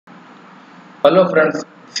Hello friends,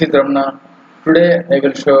 this is Ramna. Today I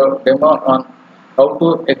will show demo on how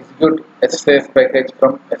to execute SSIS package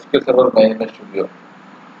from SQL Server Management Studio.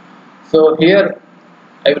 So here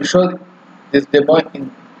I will show this demo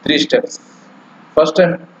in 3 steps. First I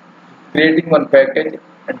am creating one package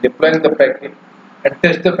and deploying the package and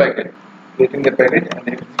test the package. Creating the package and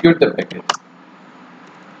execute the package.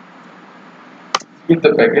 Execute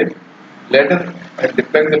the package. Later I am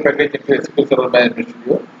deploying the package into SQL Server Management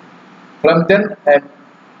Studio. From then I am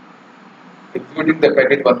executing the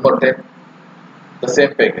package one more time, the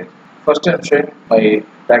same package. First I am showing my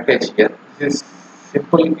package here. This is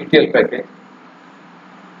simple ETL package.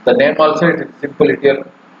 The name also it is simple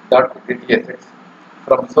ETL.dtsx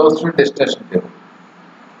from source to destination table.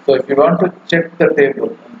 So if you want to check the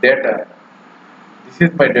table and data, this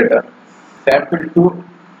is my data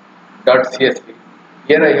sample2.csv.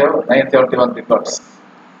 Here I have 971 records.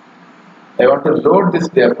 I want to load this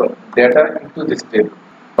data into this table,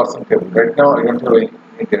 person table. Right now I don't have any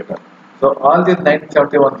data. So all these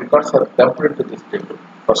 971 records are dumped into this table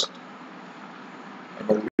first. I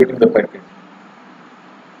am executing the package.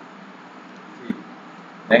 See,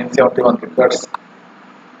 971 records.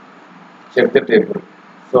 Check the table.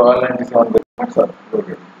 So all 97 records are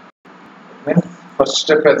loaded. It means first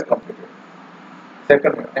step has completed.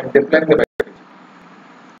 Second, I am deploying the package.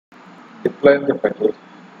 Deploying the package.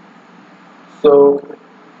 So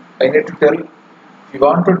I need to tell, if you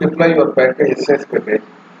want to deploy your package SSIS package,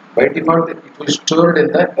 by default it will store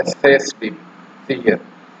in the SSIS DB. See here,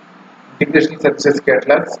 integration services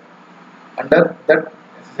catalogs. Under that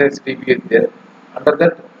SSIS DB is there. Under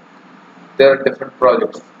that there are different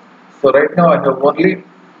projects. So right now I have only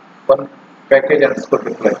one package underscore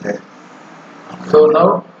deploy here. So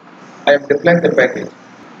now I am deploying the package.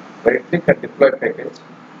 Right click and deploy package.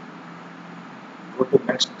 Go to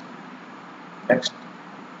next. Next,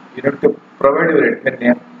 you need to provide your admin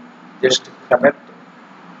name. Just connect.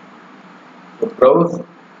 So browse.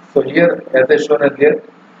 So here, as I shown earlier,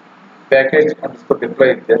 package underscore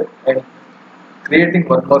deploy is there. I am creating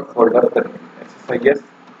one more folder, that is SSIS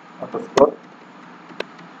underscore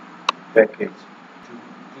package.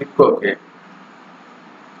 Click OK.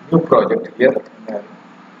 New project here.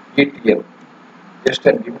 ETL. Just I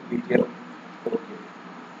am giving ETL. OK.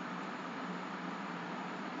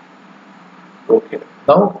 Okay.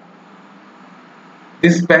 Now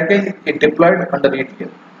this package is deployed under ETL. Okay.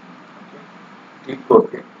 Click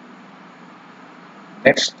OK.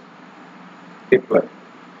 Next, deploy.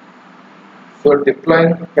 So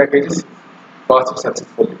deploying packages passed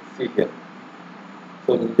successfully. See here.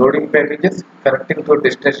 So loading packages, connecting to a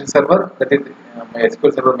destination server, that is my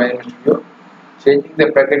SQL Server Management Studio, changing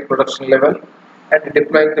the package production level, and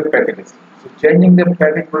deploying the packages. So changing the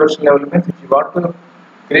package production level means if you want to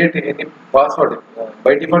create any password,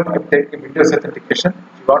 by default I am taking Windows authentication.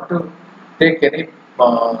 If you want to take any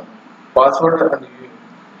password and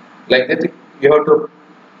like that, you have to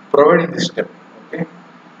provide in this step. Okay.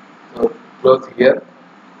 So close here.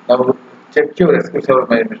 Now check your SQL Server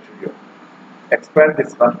Management Studio. Expand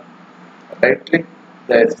this one. Right click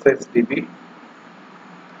the SSIS DB.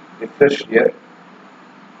 Refresh here.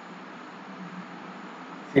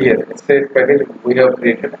 See here, SSIS package we have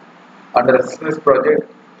created. Under SSIS project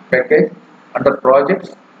package, under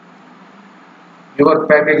projects, your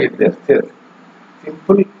package is there. Says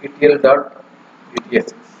simple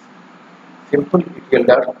ETL.dtsx. Simple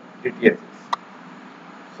ETL.dtsx.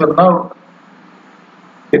 So now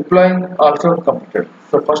deploying also completed.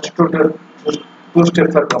 So first two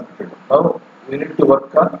steps are completed. Now we need to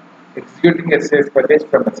work on executing SSIS package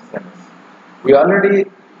from SSMS. We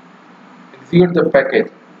already execute the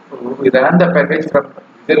package. We ran the package from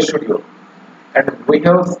Visual Studio. And we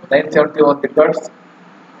have 971 records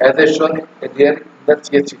as I shown earlier in the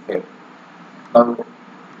CSV file. Now,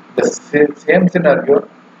 the same scenario,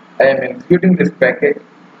 I am executing this package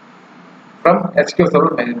from SQL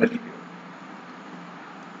Server Management Studio.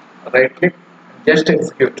 Right click and just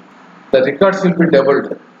execute. The records will be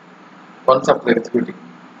doubled once after executing.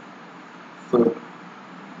 So,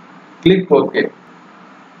 click OK.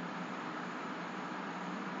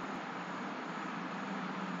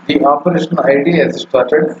 The operation ID has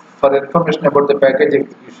started. For information about the package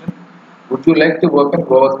execution, would you like to open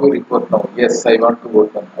overview report now? Yes, I want to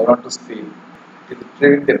open. I want to see. It is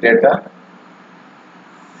retrieving the data.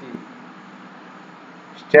 See.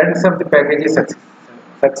 Status of the package is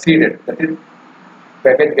succeeded. That is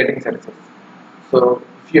package getting success. So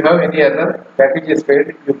if you have any error, package is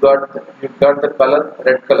failed, you got the color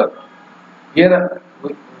red color. Here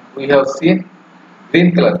we have seen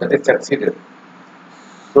green color, that is succeeded.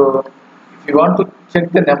 So if you want to check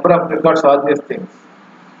the number of records, all these things,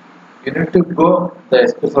 You need to go the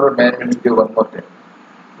SQL Server Management Studio one more time.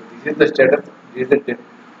 So this is the status, this is the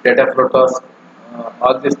data flow task,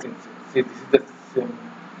 all these things. See, this is the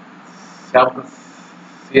sample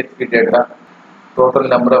CSV data, total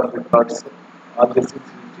number of records, all these things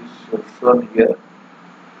which is shown here.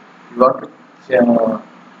 You want to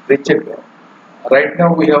recheck. Right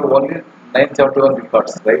now we have only 971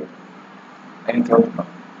 records, right? 971.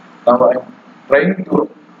 Now I am trying to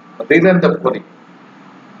rerun the query.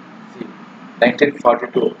 See,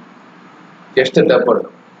 1942, just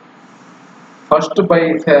double. First by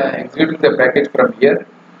executing the package from here,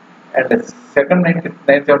 and the second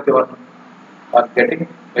 971 are getting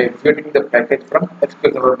by executing the package from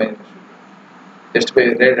SQL Server Management Studio. Just by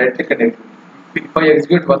right click and execute. If I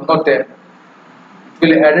execute one more time, it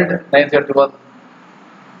will add 971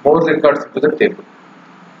 more records to the table.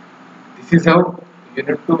 This is how you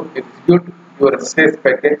need to execute your SSIS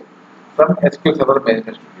package from SQL Server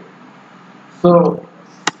Management Studio. So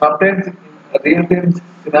sometimes in real-time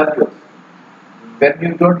scenarios, when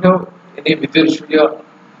you don't have any Visual Studio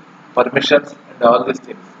permissions and all these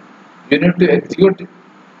things, you need to execute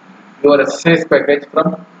your SSIS package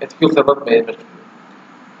from SQL Server Management Studio.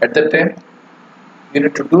 At that time, you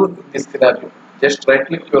need to do this scenario. Just right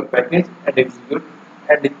click your package and execute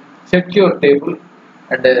and check your table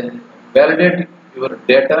and validate your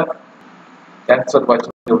data. Thanks for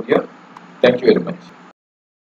watching the video. Thank you very much.